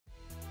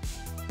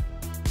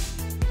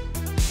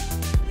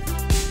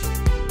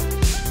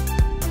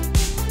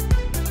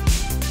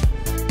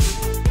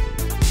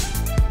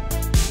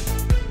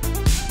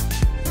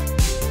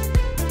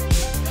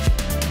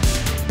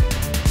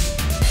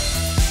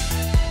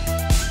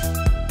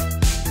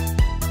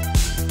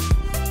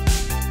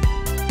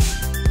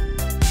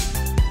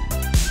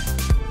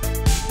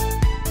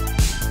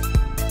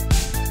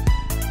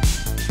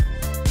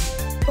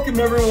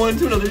welcome everyone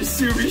to another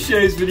Super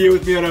Shaves video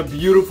with me on a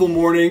beautiful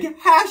morning.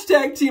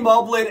 Hashtag Team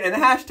All Blade and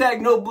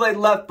hashtag No Blade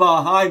Left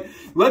Behind.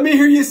 Let me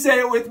hear you say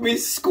it with me.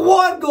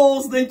 Squad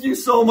goals. Thank you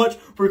so much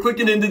for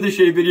clicking into the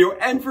shave video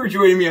and for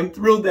joining me. I'm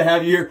thrilled to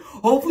have you here.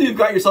 Hopefully you've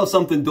got yourself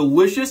something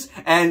delicious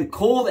and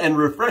cold and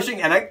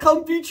refreshing and a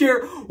comfy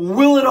chair.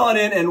 Will it on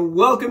in and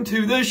welcome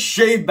to the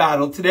shave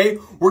battle. Today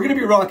we're going to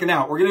be rocking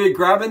out. We're going to be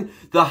grabbing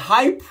the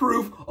high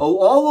proof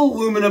all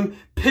aluminum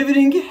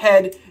pivoting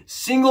head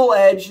single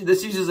edge.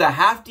 This uses a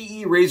half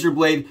DE razor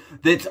blade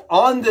that's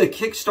on the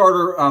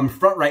Kickstarter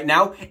front right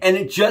now, and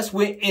it just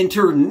went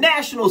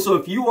international. So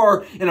if you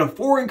are in a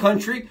foreign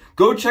country,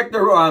 go check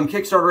their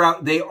Kickstarter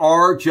out. They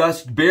are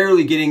just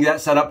barely getting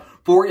that set up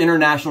for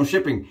international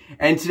shipping.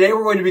 And today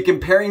we're going to be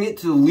comparing it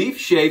to the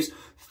LEAFSHAVE's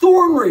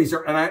Thorn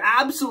razor, and I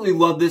absolutely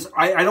love this.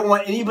 I don't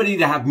want anybody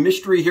to have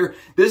mystery here.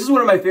 This is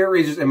one of my favorite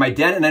razors in my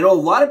den, and I know a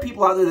lot of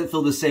people out there that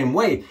feel the same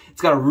way. It's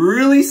got a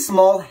really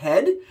small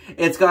head.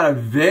 It's got a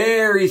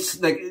very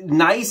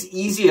nice,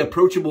 easy,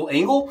 approachable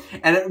angle,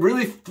 and it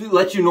really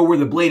lets you know where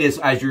the blade is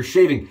as you're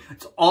shaving.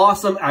 It's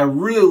awesome. I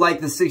really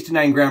like the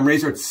 69-gram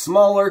razor. It's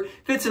smaller,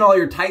 fits in all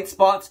your tight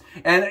spots,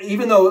 and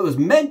even though it was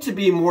meant to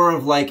be more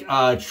of like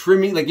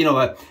trimming, like, you know,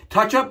 a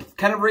touch-up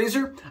kind of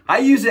razor, I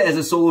use it as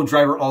a solo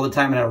driver all the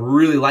time, and I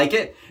really like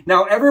it.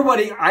 Now,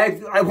 everybody,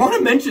 I want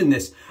to mention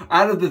this.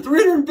 Out of the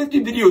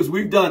 350 videos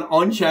we've done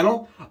on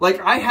channel, like,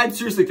 I had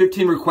seriously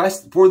 15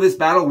 requests for this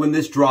battle when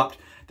this dropped.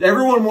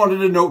 Everyone wanted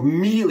to know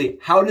immediately,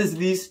 how does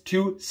these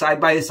two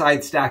side by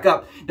side stack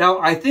up? Now,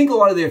 I think a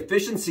lot of the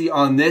efficiency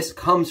on this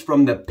comes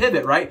from the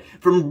pivot, right?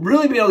 From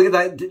really being able to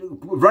get that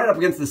right up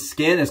against the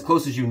skin as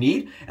close as you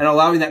need and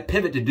allowing that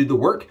pivot to do the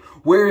work.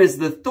 Whereas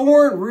the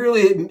Thorn,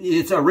 really,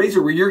 it's a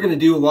razor where you're going to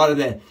do a lot of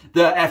the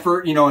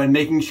effort, you know, and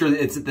making sure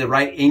that it's at the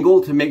right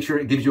angle to make sure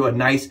it gives you a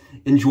nice,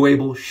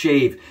 enjoyable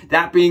shave.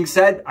 That being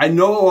said, I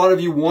know a lot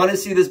of you want to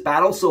see this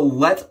battle, so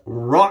let's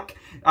rock.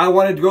 I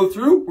wanted to go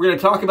through. We're going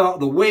to talk about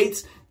the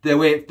weights, the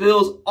way it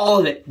feels, all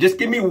of it. Just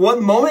give me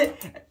one moment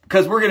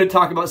because we're going to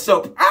talk about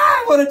soap.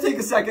 I want to take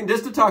a second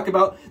just to talk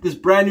about this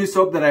brand new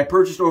soap that I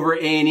purchased over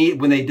at A&E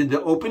when they did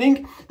the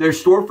opening. Their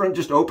storefront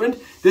just opened.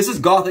 This is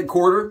Gothic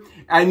Quarter.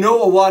 I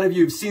know a lot of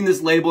you have seen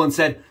this label and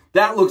said,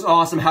 that looks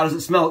awesome. How does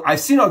it smell?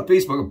 I've seen on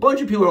Facebook, a bunch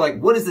of people are like,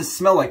 what does this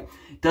smell like?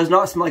 It does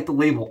not smell like the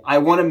label. I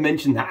want to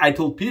mention that. I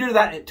told Peter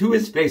that to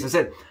his face. I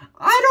said,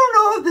 I don't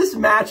know if this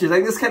matches.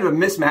 Like, this kind of a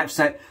mismatch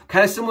scent,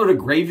 kind of similar to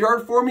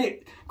Graveyard for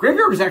me.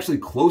 Graveyard is actually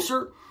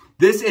closer.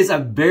 This is a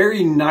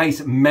very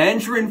nice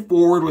mandarin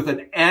forward with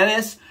an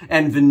anise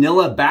and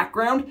vanilla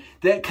background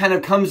that kind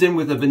of comes in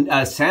with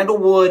a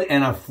sandalwood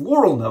and a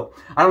floral note.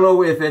 I don't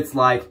know if it's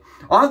like,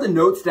 I'll have the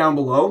notes down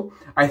below.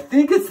 I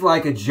think it's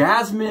like a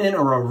jasmine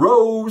or a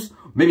rose,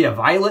 maybe a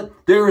violet.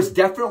 There is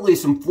definitely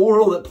some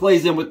floral that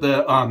plays in with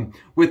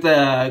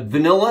the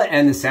vanilla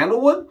and the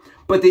sandalwood.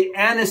 But the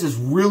anise is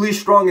really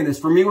strong in this.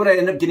 For me, what I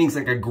end up getting is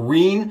like a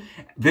green,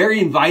 very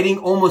inviting,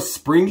 almost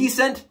springy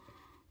scent.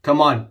 Come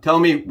on, tell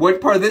me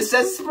what part of this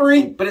says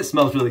spring, but it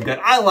smells really good.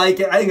 I like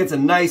it. I think it's a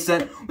nice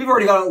scent. We've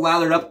already got it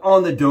lathered up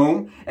on the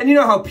dome. And you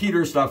know how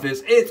Peter's stuff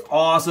is. It's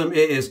awesome.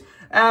 It is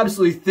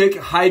absolutely thick,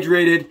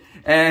 hydrated,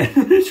 and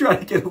try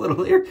to get a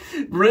little here.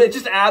 It's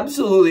just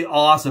absolutely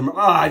awesome.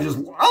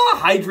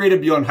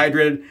 Hydrated beyond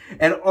hydrated.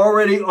 And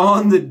already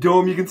on the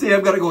dome, you can see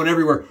I've got it going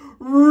everywhere.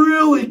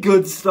 Really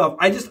good stuff.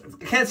 I just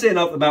can't say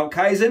enough about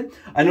Kaizen.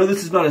 I know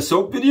this is not a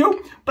soap video,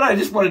 but I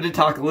just wanted to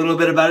talk a little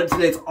bit about it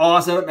today. It's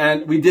awesome,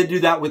 and we did do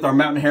that with our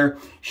mountain hair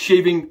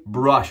shaving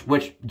brush,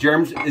 which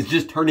Jerem's is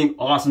just turning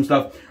awesome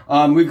stuff.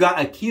 We've got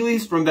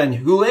ACHILLES from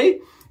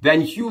YULAY,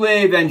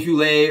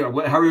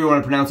 or however you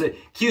want to pronounce it.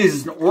 ACHILLES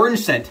is an orange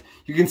scent.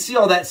 You can see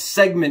all that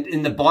segment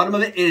in the bottom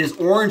of it. It is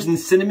orange and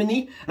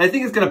cinnamony, and I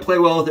think it's going to play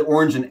well with the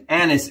orange and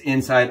anise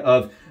inside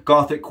of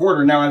Gothic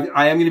Quarter. Now,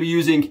 I am going to be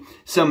using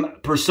some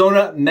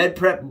PERSONNA Med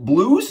Prep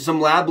blues,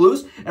 some lab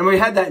blues, and we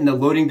had that in the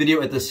loading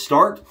video at the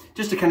start,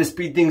 just to kind of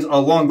speed things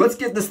along. Let's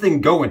get this thing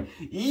going.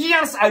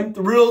 Yes, I'm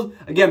thrilled.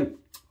 Again,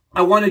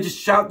 I want to just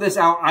shout this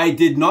out. I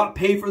did not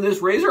pay for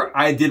this razor.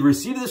 I did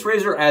receive this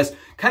razor as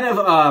kind of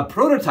a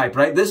prototype,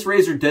 right? This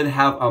razor did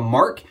have a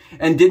mark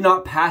and did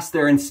not pass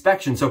their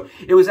inspection. So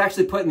it was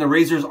actually putting the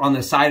razors on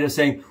the side of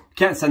saying,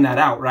 can't send that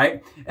out,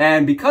 right?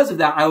 And because of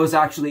that, I was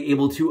actually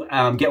able to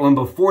get one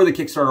before the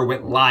Kickstarter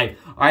went live.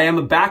 I am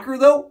a backer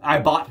though. I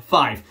bought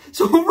 5.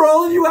 So for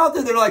all of you out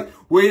there, they're like,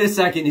 wait a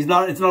second, it's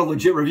not a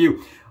legit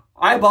review.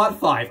 I bought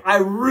 5. I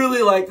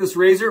really like this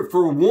razor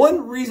for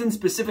one reason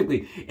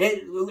specifically.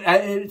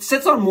 It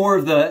sits on more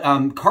of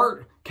the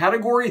cart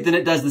category than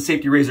it does the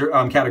safety razor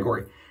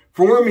category.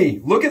 For me,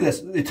 look at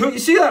this. You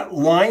see that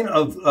line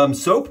of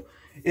soap?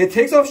 It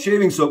takes off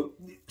shaving soap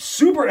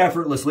super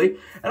effortlessly.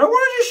 And I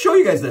want to just show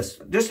you guys this.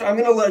 I'm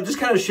going to just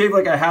kind of shave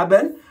like I have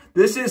been.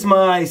 This is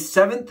my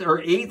 7th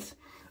or 8th.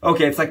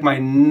 Okay, it's like my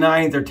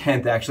 9th or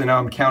 10th actually. Now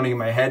I'm counting in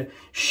my head.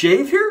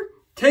 Shave here?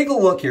 Take a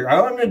look here.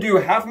 I'm going to do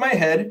half my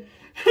head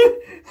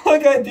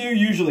like I do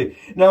usually.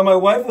 Now my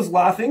wife was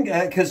laughing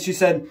because she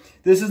said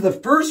this is the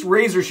first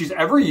razor she's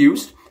ever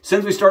used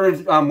since we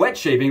started wet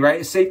shaving,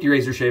 right, safety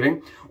razor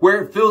shaving,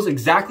 where it feels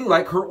exactly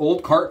like her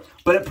old cart,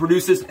 but it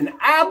produces an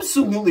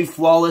absolutely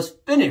flawless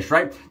finish,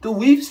 right? The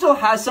Leaf still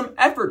has some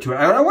effort to it.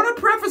 And I want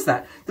to preface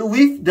that. The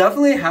Leaf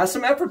definitely has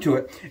some effort to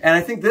it. And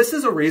I think this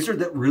is a razor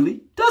that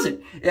really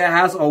doesn't. It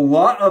has a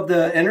lot of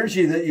the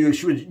energy that you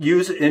should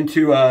use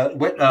into a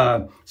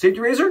wet safety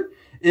razor,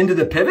 into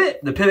the pivot.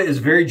 The pivot is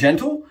very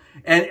gentle.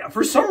 And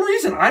for some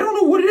reason, I don't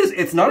know what it is.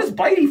 It's not as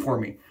bitey for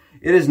me.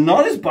 It is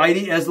not as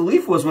bitey as the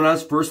Leaf was when I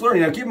was first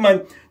learning. Now, keep in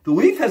mind, the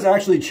Leaf has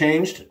actually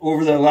changed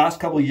over the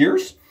last couple of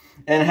years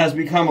and has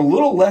become a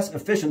little less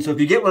efficient. So if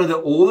you get one of the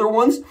older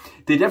ones,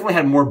 they definitely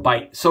had more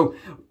bite. So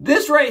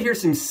this right here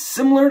seems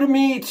similar to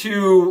me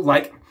to,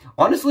 like,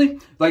 honestly,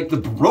 like the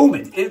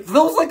Broman. It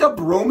feels like a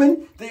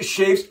Broman that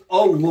shaves a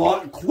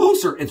lot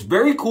closer. It's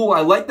very cool. I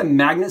like the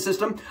magnet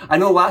system. I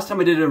know last time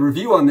I did a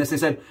review on this, they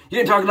said, you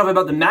didn't talk enough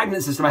about the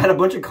magnet system. I had a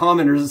bunch of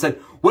commenters that said,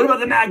 what about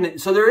the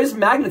magnet? So there is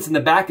magnets in the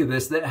back of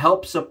this that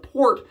help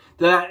support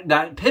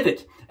that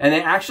pivot. And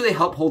they actually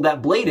help hold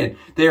that blade in.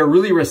 They are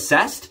really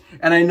recessed.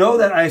 And I know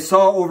that I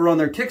saw over on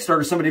their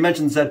Kickstarter, somebody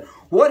mentioned and said,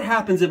 what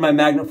happens if my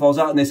magnet falls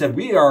out? And they said,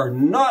 we are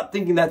not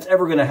thinking that's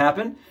ever going to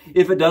happen.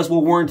 If it does,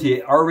 we'll warranty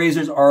it. Our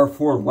razors are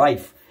for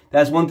life.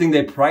 That's one thing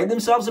they pride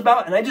themselves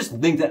about. And I just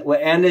think that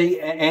what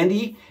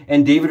Andy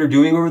and David are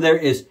doing over there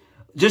is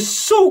just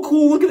so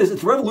cool. Look at this.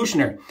 It's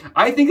revolutionary.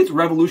 I think it's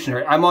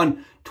revolutionary. I'm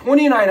on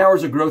 29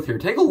 hours of growth here.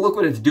 Take a look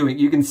what it's doing.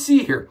 You can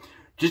see here.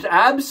 Just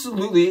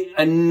absolutely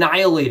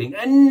annihilating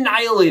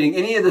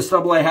any of the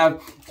stubble I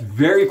have. It's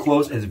very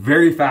close. It's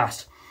very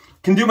fast.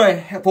 Can do my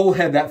full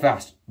head that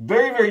fast.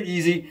 Very, very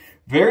easy,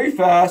 very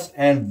fast,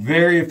 and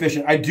very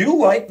efficient. I do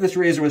like this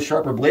razor with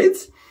sharper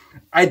blades.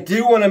 I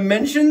do want to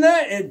mention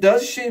that it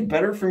does shave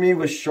better for me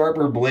with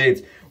sharper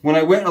blades. When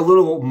I went a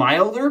little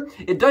milder,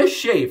 it does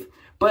shave,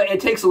 but it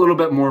takes a little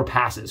bit more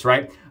passes,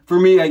 right? For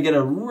me, I get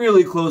a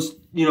really close,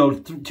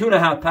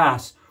 2.5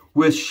 pass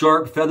with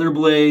sharp feather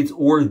blades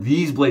or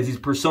these blades, these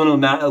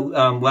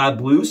PERSONNA Lab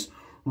Blues.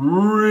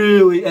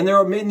 Really, and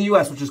they're made in the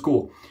US, which is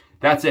cool.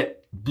 That's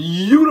it.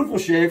 Beautiful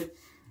shave.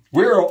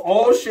 We're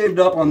all shaved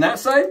up on that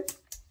side.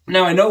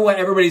 Now, I know what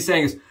everybody's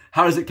saying is,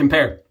 how does it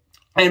compare?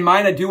 And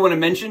mine, I do want to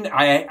mention,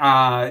 I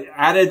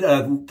added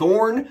a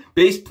Thorn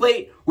base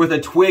plate with a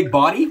twig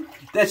body.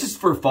 That's just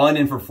for fun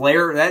and for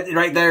flair. That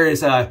right there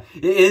is, it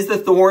is the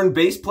Thorn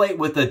base plate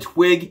with a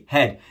twig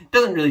head. It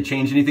doesn't really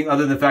change anything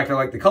other than the fact I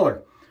like the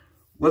color.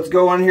 Let's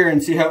go on here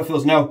and see how it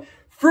feels. Now,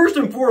 first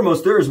and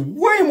foremost, there is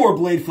way more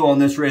blade fill on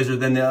this razor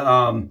than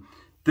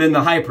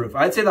the high proof.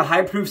 I'd say the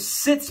high proof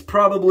sits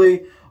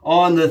probably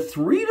on the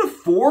 3 to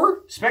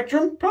 4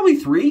 spectrum, probably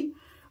 3,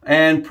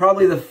 and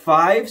probably the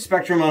 5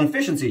 spectrum on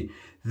efficiency.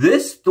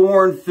 This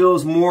Thorn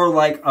feels more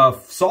like a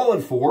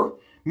solid 4,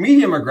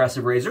 medium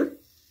aggressive razor.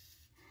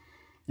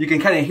 You can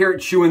kind of hear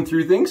it chewing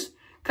through things,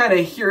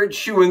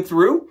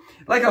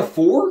 like a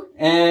 4,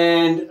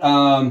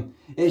 and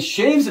it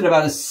shaves at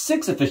about a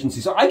 6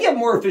 efficiency. So I get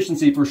more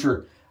efficiency for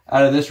sure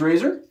out of this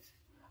razor.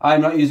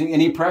 I'm not using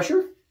any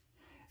pressure.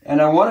 And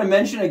I want to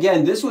mention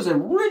again, this was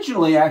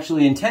originally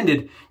actually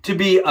intended to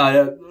be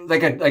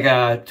like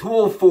a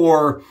tool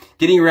for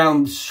getting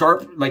around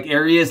sharp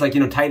areas,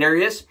 tight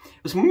areas.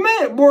 It was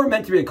more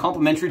meant to be a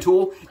complementary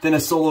tool than a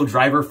solo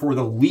driver for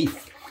the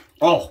Leaf.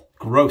 Oh,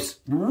 gross.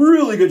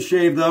 Really good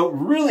shave though,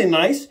 really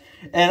nice.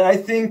 And I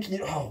think,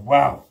 oh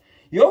wow.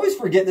 You always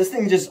forget this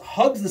thing just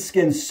hugs the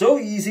skin so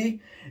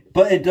easy,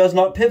 but it does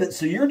not pivot.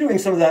 So you're doing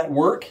some of that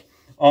work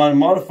on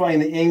modifying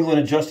the angle and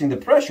adjusting the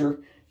pressure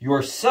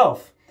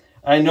yourself.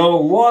 I know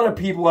a lot of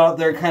people out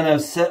there kind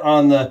of set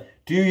on the,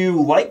 do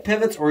you like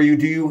pivots or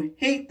do you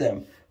hate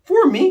them?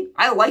 For me,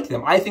 I like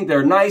them. I think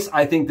they're nice.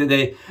 I think that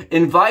they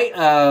invite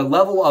a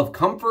level of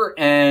comfort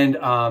and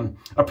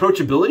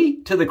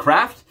approachability to the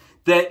craft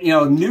that,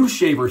 new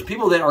shavers,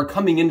 people that are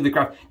coming into the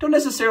craft, don't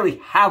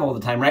necessarily have all the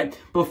time, right?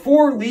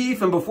 Before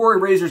Leaf and before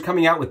razors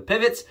coming out with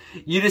pivots,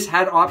 you just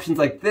had options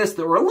like this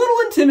that were a little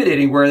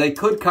intimidating, where they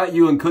could cut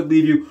you and could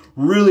leave you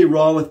really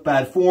raw with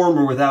bad form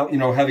or without,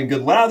 having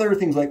good lather,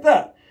 things like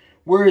that.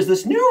 Whereas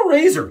this new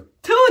razor,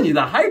 telling you,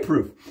 the high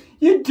proof,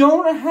 you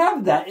don't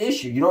have that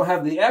issue. You don't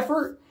have the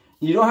effort.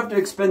 You don't have to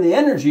expend the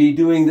energy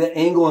doing the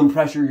angle and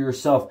pressure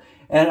yourself.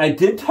 And I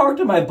did talk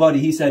to my buddy.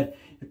 He said,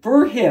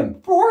 for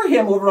him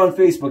over on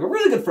Facebook, a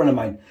really good friend of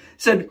mine,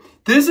 said,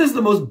 this is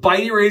the most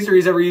bitey razor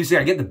he's ever used.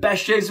 I get the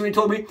best shaves, he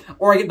told me,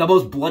 or I get the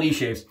most bloody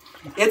shaves.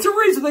 It's a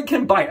razor that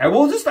can bite. I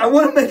want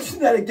to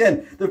mention that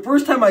again. The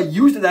first time I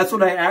used it, that's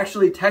when I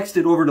actually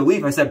texted over to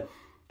Leaf. I said,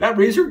 that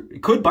razor,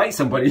 it could bite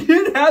somebody.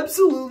 It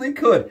absolutely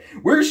could.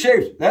 We're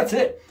shaved. That's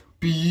it.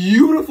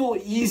 Beautiful,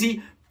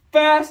 easy,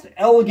 fast,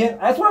 elegant.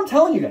 That's what I'm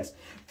telling you guys.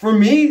 For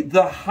me,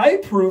 the high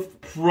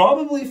proof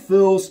probably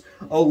feels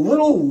a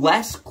little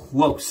less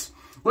close.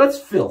 Let's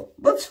feel.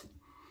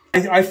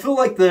 I feel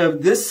like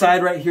this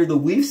side right here, the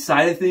Leaf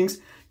side of things,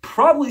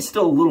 probably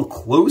still a little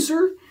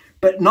closer,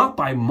 but not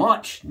by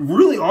much.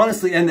 Really,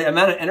 honestly, and the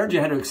amount of energy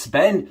I had to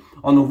expend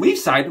on the Leaf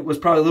side was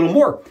probably a little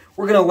more.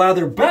 We're going to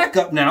lather back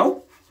up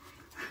now.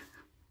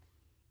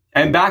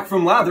 And back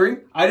from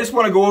lathering, I just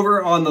want to go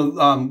over on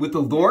the with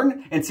the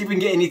Thorn and see if we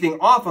can get anything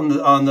off on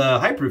the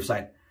high proof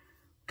side.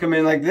 Come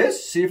in like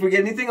this, see if we get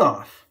anything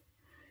off.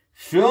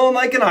 Feeling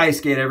like an ice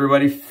skate,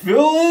 everybody.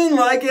 Feeling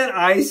like an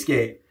ice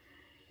skate.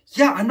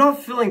 Yeah, I'm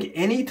not feeling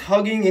any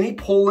tugging, any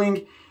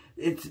pulling.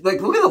 It's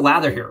like, look at the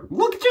lather here.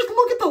 Just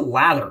look at the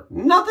lather.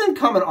 Nothing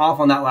coming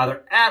off on that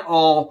lather at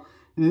all.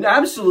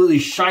 Absolutely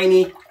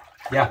shiny.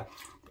 Yeah,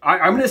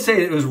 I'm going to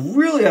say it was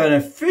really an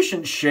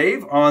efficient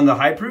shave on the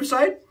high proof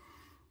side.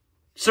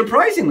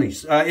 Surprisingly,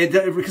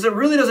 because it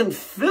really doesn't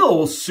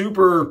feel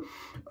super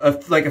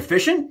like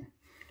efficient,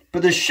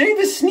 but the shave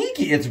is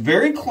sneaky. It's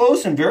very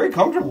close and very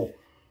comfortable.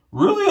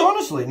 Really,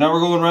 honestly. Now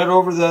we're going right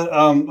over the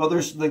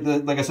others,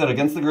 like I said,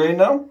 against the grain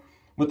now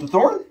with the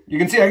Thorn. You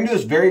can see I can do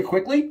this very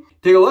quickly.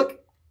 Take a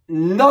look.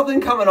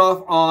 Nothing coming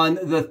off on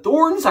the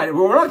Thorn side.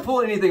 We're not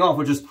pulling anything off,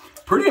 which is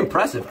pretty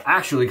impressive,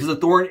 actually, because the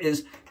Thorn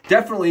is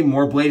definitely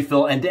more blade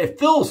fill, and it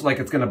feels like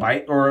it's going to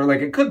bite, or like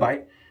it could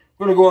bite.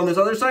 We're going to go on this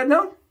other side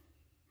now.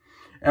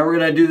 And we're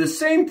going to do the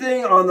same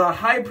thing on the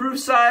high proof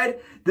side.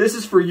 This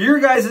is for your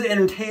guys'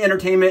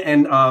 entertainment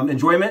and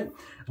enjoyment,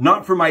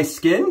 not for my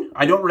skin.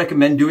 I don't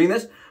recommend doing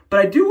this, but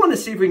I do want to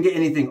see if we can get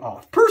anything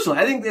off. Personally,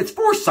 I think it's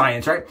for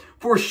science, right?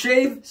 For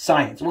shave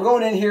science. We're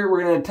going in here.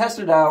 We're going to test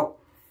it out.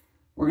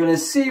 We're going to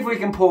see if we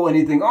can pull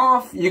anything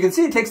off. You can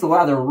see it takes the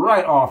lather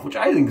right off, which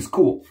I think is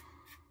cool.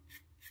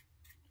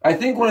 I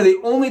think one of the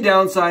only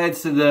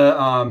downsides to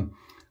the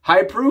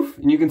high proof,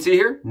 and you can see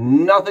here,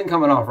 nothing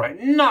coming off, right?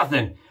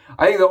 Nothing.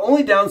 I think the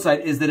only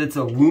downside is that it's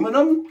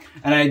aluminum,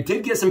 and I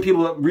did get some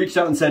people that reached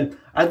out and said,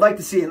 I'd like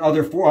to see it in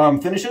other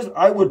finishes.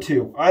 I would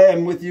too. I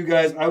am with you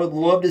guys. I would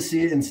love to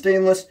see it in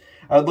stainless.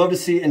 I would love to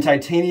see it in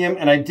titanium,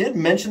 and I did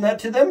mention that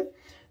to them.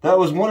 That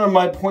was one of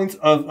my points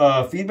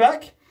of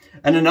feedback.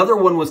 And another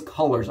one was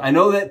colors. I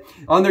know that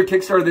on their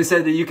Kickstarter, they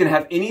said that you can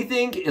have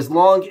anything as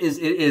long as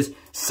it is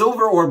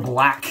silver or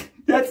black.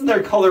 That's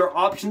their color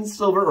options,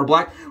 silver or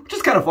black, which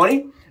is kind of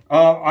funny.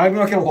 I'm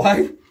not going to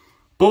lie.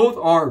 Both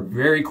are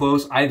very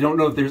close. I don't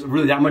know if there's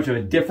really that much of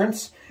a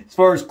difference as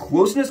far as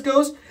closeness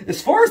goes.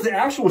 As far as the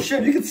actual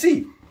shave, you can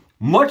see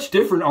much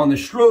different on the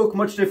stroke,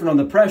 much different on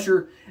the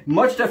pressure,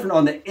 much different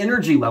on the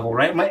energy level,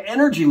 right? My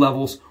energy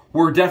levels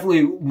were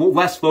definitely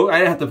less focused. I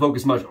didn't have to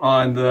focus much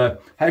on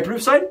the high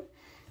proof side.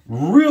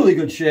 Really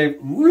good shave,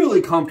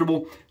 really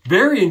comfortable,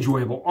 very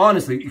enjoyable,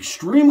 honestly,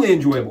 extremely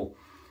enjoyable.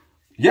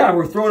 Yeah,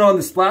 we're throwing on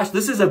the splash.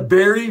 This is a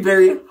very,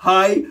 very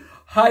high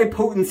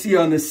potency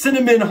on the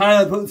cinnamon,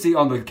 high potency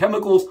on the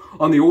chemicals,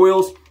 on the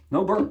oils.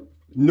 No burn.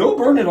 No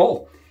burn at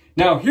all.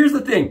 Now, here's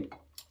the thing.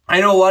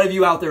 I know a lot of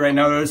you out there right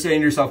now that are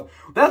saying to yourself,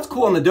 that's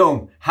cool on the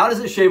dome. How does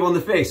it shave on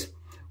the face?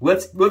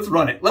 Let's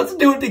run it. Let's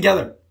do it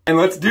together. And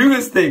let's do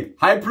this thing.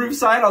 High proof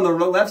side on the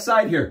left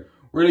side here.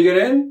 We're going to get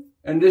in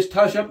and just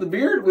touch up the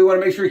beard. We want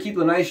to make sure to keep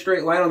a nice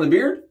straight line on the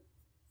beard.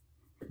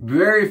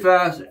 Very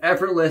fast,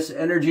 effortless,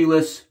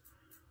 energyless.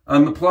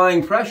 I'm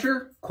applying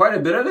pressure, quite a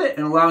bit of it,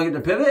 and allowing it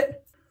to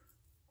pivot.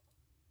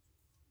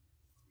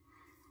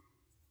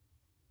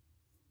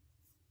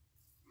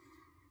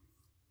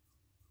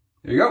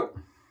 There you go.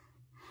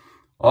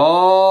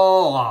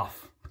 All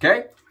off.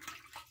 Okay.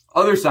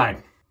 Other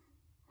side.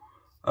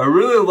 I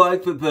really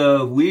like that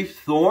the Leaf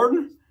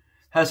Thorn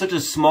has such a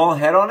small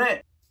head on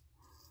it.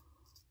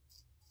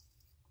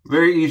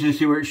 Very easy to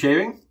see where it's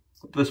shaving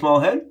with the small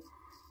head.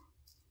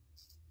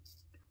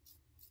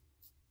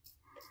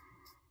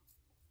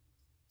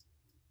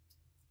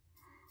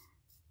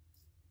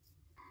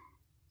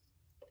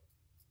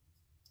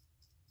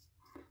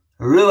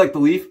 I really like the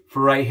Leaf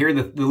for right here.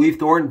 The Leaf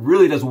Thorn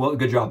really does a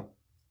good job.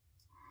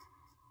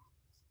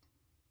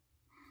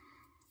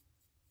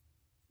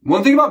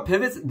 One thing about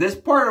pivots, this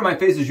part of my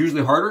face is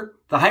usually harder.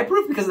 The high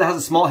proof, because it has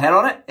a small head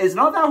on it, is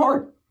not that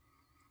hard.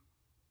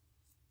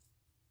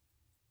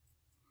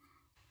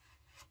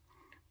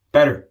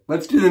 Better.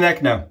 Let's do the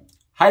neck now.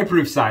 High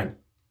proof side.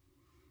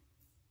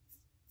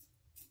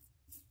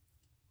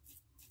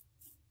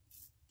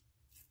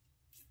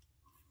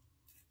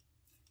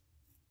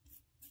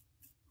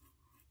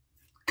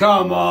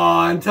 Come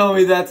on, tell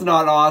me that's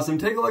not awesome.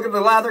 Take a look at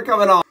the lather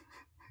coming off.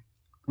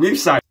 Leaf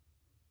side.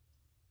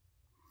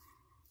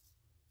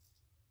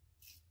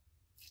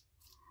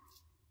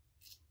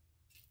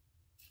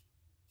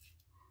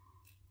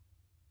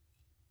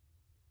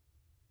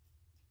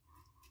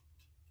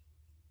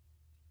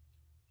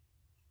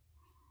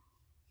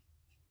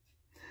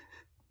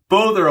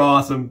 Both are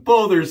awesome.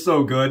 Both are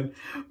so good.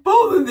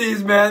 Both of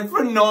these, man,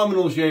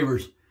 phenomenal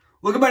shavers.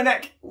 Look at my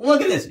neck.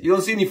 Look at this. You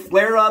don't see any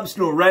flare-ups,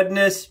 no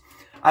redness.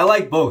 I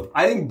like both.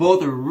 I think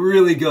both are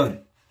really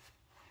good.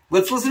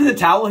 Let's listen to the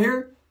towel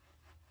here.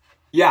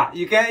 Yeah,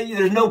 you can't,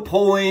 there's no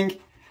pulling.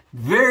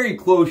 Very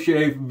close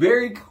shave.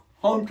 Very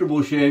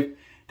comfortable shave.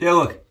 Take a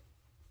look.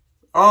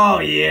 Oh,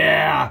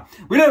 yeah.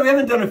 We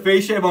haven't done a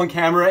face shave on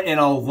camera in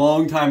a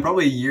long time,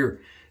 probably a year.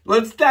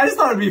 I just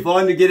thought it'd be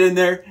fun to get in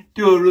there,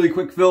 do a really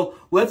quick fill.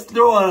 Let's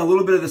throw on a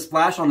little bit of the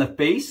splash on the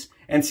face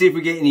and see if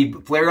we get any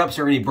flare-ups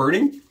or any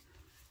burning.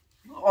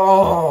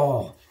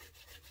 Oh,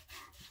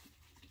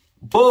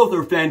 Both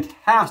are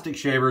fantastic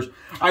shavers.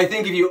 I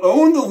think if you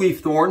own the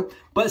Leaf Thorn,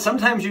 but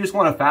sometimes you just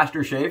want a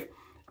faster shave,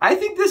 I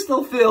think this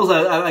still fills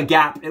a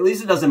gap, at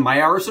least it does in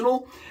my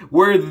arsenal,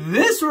 where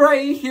this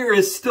right here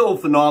is still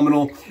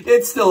phenomenal.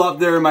 It's still up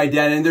there in my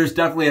den, and there's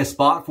definitely a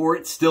spot for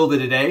it still to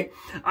today.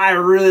 I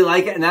really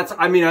like it, and that's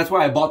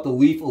why I bought the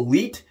Leaf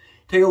Elite.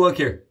 Take a look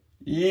here.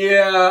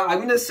 Yeah, I'm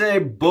gonna say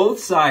both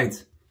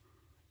sides,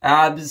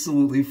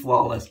 absolutely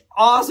flawless.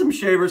 Awesome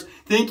shavers.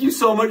 Thank you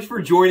so much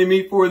for joining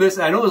me for this.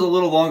 I know it was a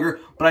little longer,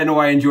 but I know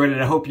I enjoyed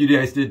it. I hope you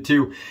guys did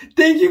too.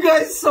 Thank you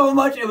guys so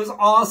much. It was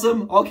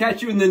awesome. I'll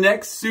catch you in the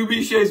next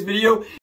Subi Shaves video.